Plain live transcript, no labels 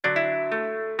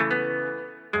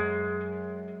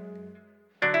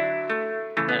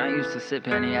used to sip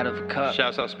Henny out of a cup.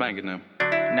 Shouts out Spanking them.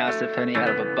 Now I sip Henny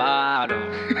out of a bottle.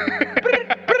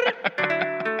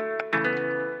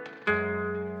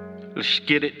 Let's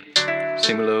get it.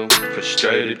 Seem a little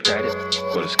frustrated,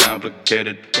 but it's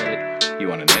complicated. You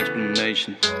want an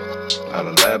explanation? I'll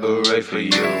elaborate for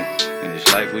you. In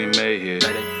this life we made here,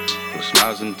 with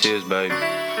smiles and tears, baby,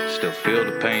 still feel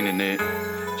the pain in it,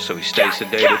 so we stay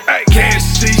sedated. I can't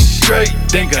see straight,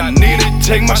 think I need to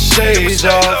take my shades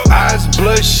off. Eyes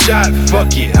bloodshot,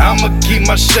 fuck it, I'ma keep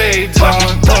my shades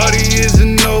on. Party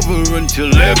isn't over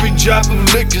until every drop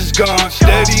of liquor's gone.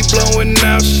 Steady blowing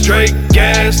out straight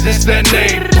gas, it's that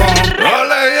napalm.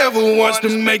 All I ever wants to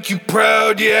make you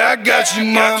proud, yeah, I got you,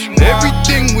 mom.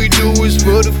 Everything we do is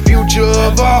for the future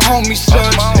of our homie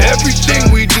sons.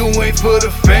 Everything we do ain't for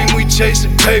the fame, we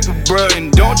chasing paper, bruh.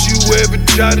 And don't you ever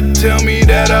try to tell me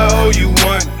that I owe you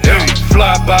one. Hey,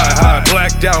 fly by high,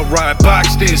 blacked out ride,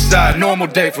 boxed inside, normal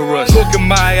day for us. Look in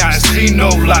my eyes, see no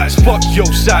lies, fuck your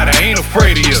side, I ain't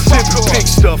afraid of you. Sipping pink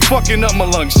stuff, fucking up my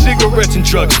lungs, cigarettes and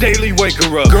drugs, daily wake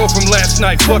her up. Girl from last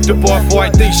night fucked up off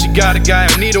white, think she got a guy,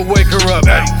 I need to wake her up.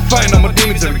 Hey, fighting all my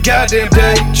demons every goddamn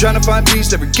day, trying to find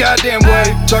peace every goddamn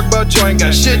way. Talk about you, ain't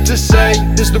got shit to say,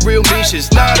 this the real me,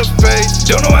 shit's not a face.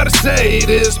 Don't know how to say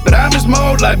this, but I miss my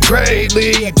old life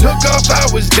greatly. You took off, I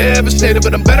was devastated,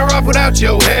 but I'm better off without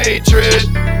your hatred.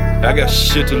 I got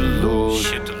shit to lose,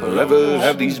 forever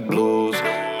have these blues.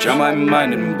 Drown my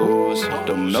mind in booze,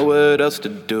 don't know what else to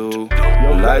do.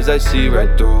 The lies I see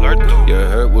right through, your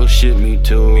hurt will shit me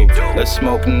too. Let's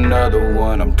smoke another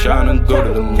one, I'm tryna go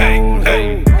to the moon.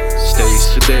 Hey, stay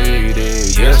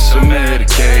sedated, yes I'm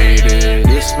medicated.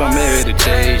 It's my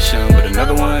meditation, but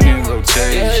another one in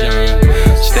rotation.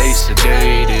 Stay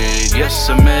sedated, yes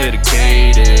I'm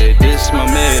medicated. It's my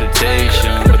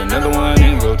meditation, but another one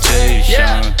in rotation.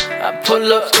 I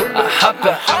pull up, I hop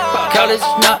out. College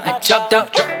now, I chopped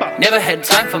up. Never had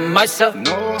time for myself,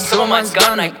 so mine's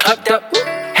gone, I clocked up.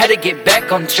 Had to get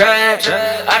back on track.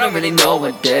 I don't really know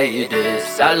what day it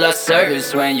is. I lost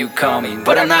service when you call me,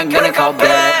 but I'm not gonna call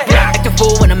back. Act a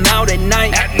fool when I'm out at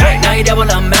night. Night out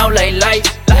when I'm out like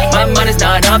lights. My mind is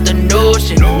not off the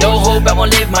notion. No hope, I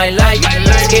won't live my life.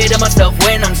 Scared of myself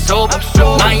when I'm sober.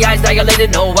 My eyes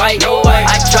dilated, no white.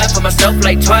 I tried for myself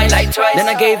like twice. Then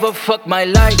I gave up, fuck my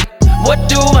life. What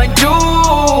do?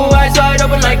 Eyes wide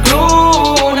open like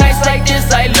glue. Nights like this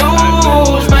I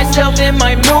lose myself in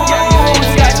my mood.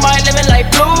 Sky's my limit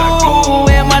like blue.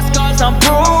 And my scars I'm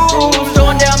bruised.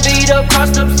 Throwing down, beat up,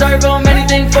 crossed up, serve 'em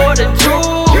anything for the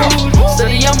truth. So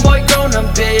the young boy grown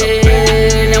up big.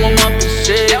 Now I'm off the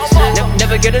shit.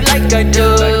 Never get it like I do.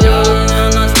 I'm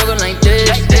not smoking like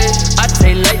this. I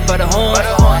take life by the horn.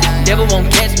 Devil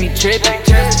won't catch me tripping.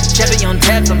 Chevy on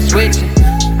tabs, I'm switching.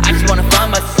 I just wanna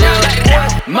find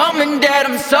myself. Mom and dad,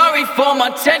 I'm sorry for my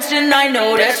tension. I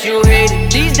know that you hate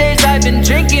it. These days I've been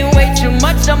drinking way too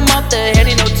much. I'm off the head,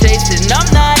 ain't no chasing. I'm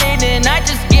not in it, I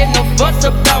just give no fuss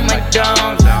about my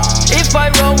downs. If I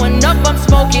rolling up, I'm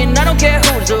smoking, I don't care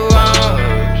who's around.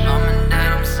 Mom and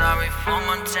dad, I'm sorry for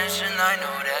my tension. I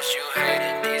know that you hate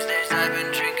it. These days I've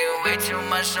been drinking way too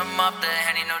much. I'm off the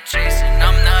head, ain't no chasing.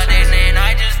 I'm not in it,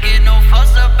 I just get no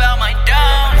fuss about my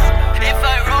downs. If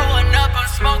I rolling up, I'm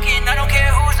smoking, I don't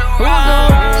care who's around.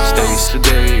 Stay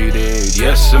sedated,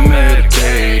 yes I'm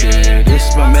medicated.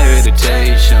 It's my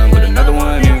meditation, but another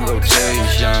one in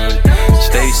rotation.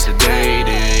 Stay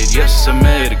sedated, yes I'm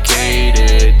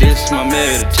medicated. It's my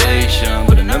meditation.